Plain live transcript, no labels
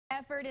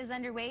effort is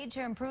underway to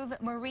improve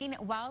marine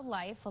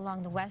wildlife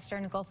along the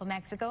western Gulf of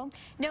Mexico.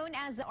 Known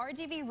as the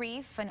RGV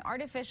Reef, an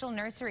artificial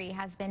nursery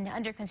has been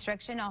under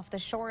construction off the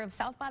shore of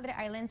South Padre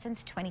Island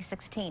since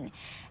 2016.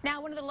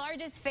 Now, one of the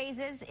largest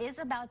phases is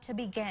about to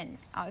begin.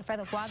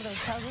 Alfredo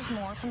Cuadros tells us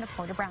more from the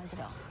Port of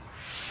Brownsville.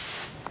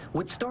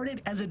 What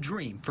started as a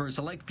dream for a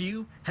select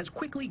few has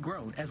quickly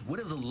grown as one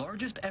of the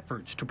largest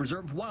efforts to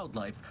preserve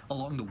wildlife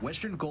along the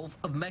western Gulf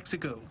of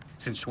Mexico.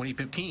 Since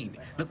 2015,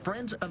 the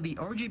Friends of the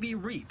RGV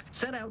Reef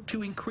set out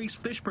to increase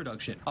fish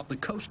production off the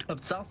coast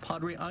of South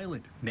Padre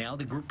Island. Now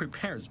the group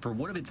prepares for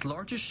one of its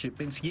largest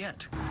shipments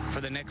yet. For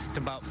the next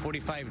about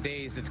 45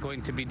 days, it's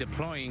going to be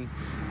deploying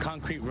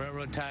concrete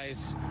railroad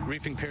ties,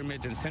 reefing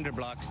pyramids, and cinder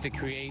blocks to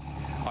create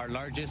our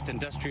largest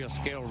industrial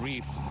scale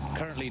reef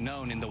currently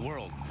known in the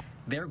world.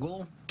 Their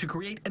goal? To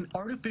create an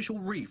artificial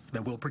reef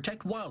that will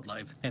protect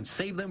wildlife and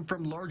save them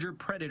from larger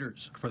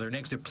predators. For their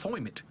next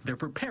deployment, they're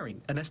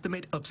preparing an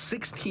estimate of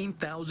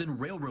 16,000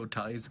 railroad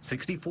ties,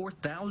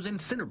 64,000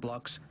 cinder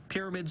blocks,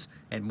 pyramids,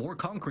 and more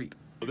concrete.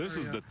 This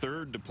is the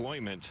third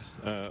deployment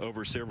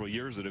over several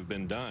years that have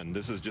been done.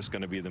 This is just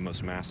going to be the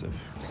most massive.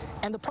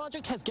 And the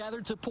project has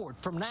gathered support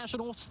from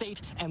national,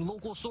 state, and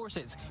local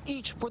sources,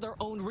 each for their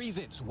own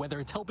reasons, whether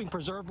it's helping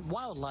preserve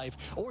wildlife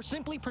or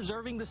simply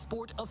preserving the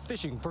sport of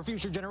fishing for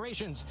future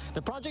generations.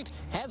 The project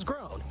has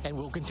grown and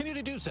will continue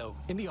to do so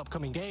in the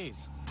upcoming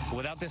days.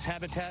 Without this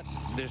habitat,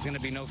 there's going to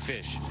be no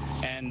fish.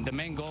 And the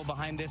main goal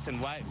behind this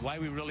and why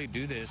we really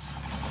do this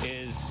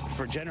is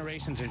for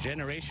generations and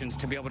generations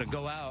to be able to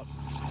go out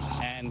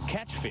and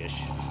catch fish.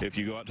 If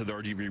you go out to the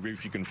RGV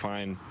Reef, you can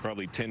find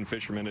probably 10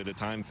 fishermen at a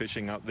time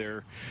fishing out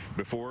there.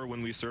 Before,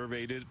 when we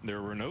surveyed it,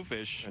 there were no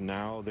fish, and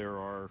now there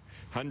are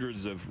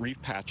hundreds of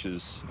reef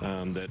patches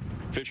that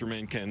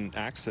fishermen can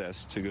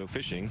access to go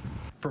fishing.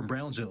 From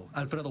Brownsville,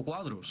 Alfredo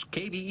Cuadros,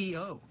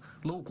 KVEO,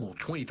 Local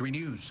 23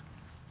 News.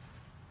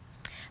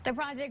 The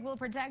project will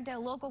protect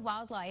local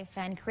wildlife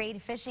and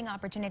create fishing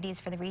opportunities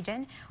for the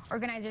region.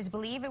 Organizers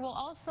believe it will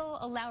also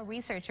allow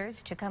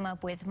researchers to come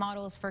up with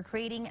models for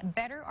creating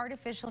better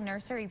artificial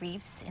nursery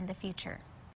reefs in the future.